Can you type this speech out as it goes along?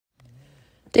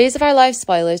Days of Our Lives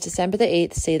spoilers December the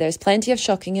 8th say there's plenty of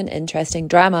shocking and interesting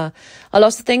drama. A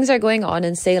lot of things are going on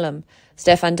in Salem.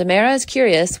 Stefan is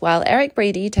curious, while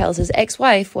Brady tells his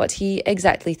ex-wife what he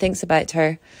exactly thinks about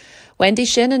her. Wendy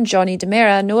and Johnny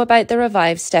know about the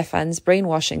revived Stefan's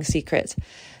brainwashing secret.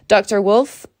 Dr.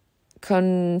 Wolf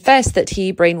confessed that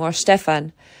he brainwashed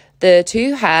Stefan. The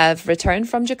two have returned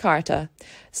from Jakarta.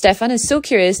 Stefan is so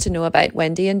curious to know about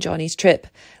Wendy and Johnny's trip.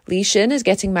 Shin is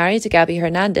getting married to Gabby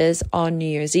Hernandez on New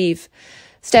Year's Eve.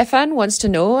 Stefan wants to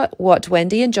know what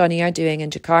Wendy and Johnny are doing in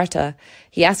Jakarta.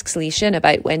 He asks Shin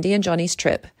about Wendy and Johnny's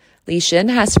trip. Shin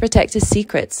has to protect his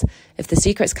secrets. If the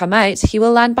secrets come out, he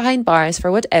will land behind bars for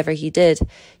whatever he did.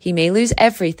 He may lose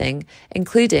everything,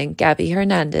 including Gabby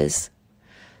Hernandez.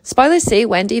 Spoilers say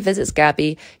Wendy visits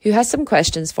Gabby, who has some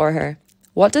questions for her.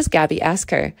 What does Gabby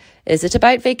ask her? Is it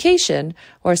about vacation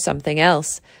or something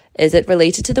else? Is it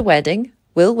related to the wedding?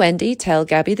 Will Wendy tell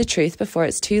Gabby the truth before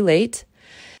it's too late?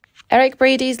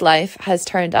 Brady's life has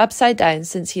turned upside down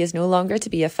since he is no longer to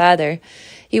be a father.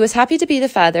 He was happy to be the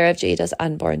father of Jada's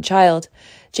unborn child.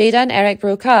 Jada and Eric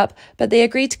broke up, but they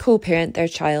agreed to co-parent their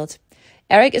child.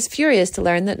 Eric is furious to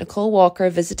learn that Nicole Walker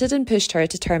visited and pushed her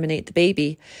to terminate the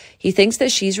baby. He thinks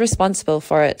that she's responsible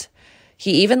for it.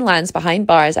 He even lands behind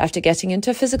bars after getting into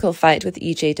a physical fight with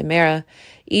EJ Demera.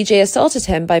 EJ assaulted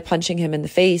him by punching him in the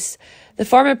face. The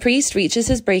former priest reaches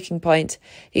his breaking point.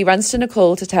 He runs to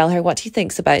Nicole to tell her what he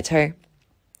thinks about her.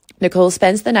 Nicole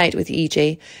spends the night with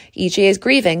EJ. EJ is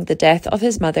grieving the death of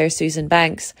his mother, Susan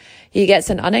Banks. He gets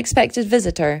an unexpected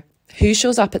visitor. Who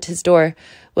shows up at his door?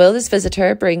 Will this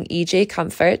visitor bring EJ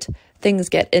comfort? Things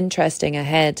get interesting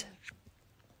ahead.